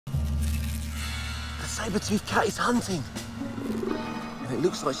saber-toothed cat is hunting. And it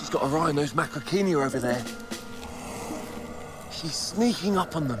looks like she's got her eye on those macrochenia over there. She's sneaking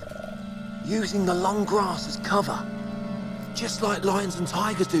up on them, using the long grass as cover, just like lions and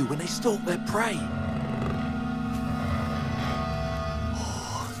tigers do when they stalk their prey.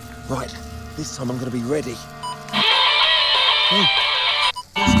 Oh, right, this time I'm going to be ready. No,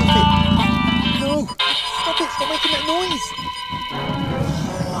 stop it! No, stop it! Stop making that noise!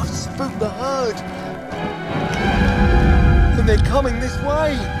 Oh, I've spooked the herd, and they're coming this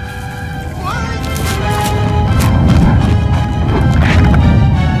way.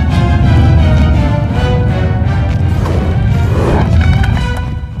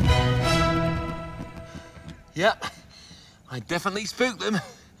 Yep, I definitely spooked them.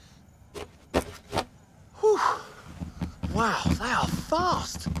 Whew. Wow, they are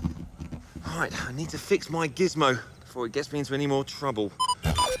fast. Right, I need to fix my gizmo before it gets me into any more trouble.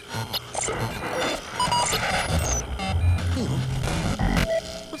 Hang on.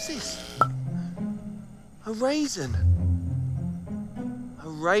 What's this? A raisin. A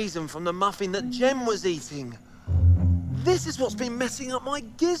raisin from the muffin that Jem was eating. This is what's been messing up my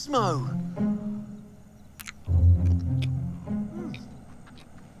gizmo.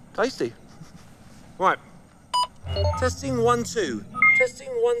 Tasty. Right. Testing 1, 2. Testing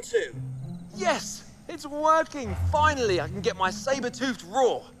 1, 2. Yes! It's working! Finally, I can get my saber-toothed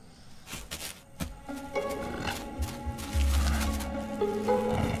roar.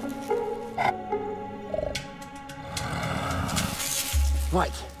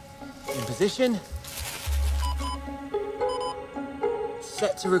 Right. In position.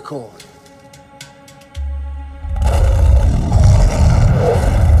 Set to record.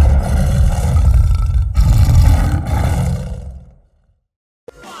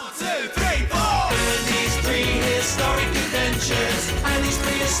 And these prehistoric adventures and these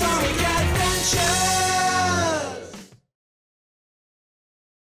prehistoric adventures.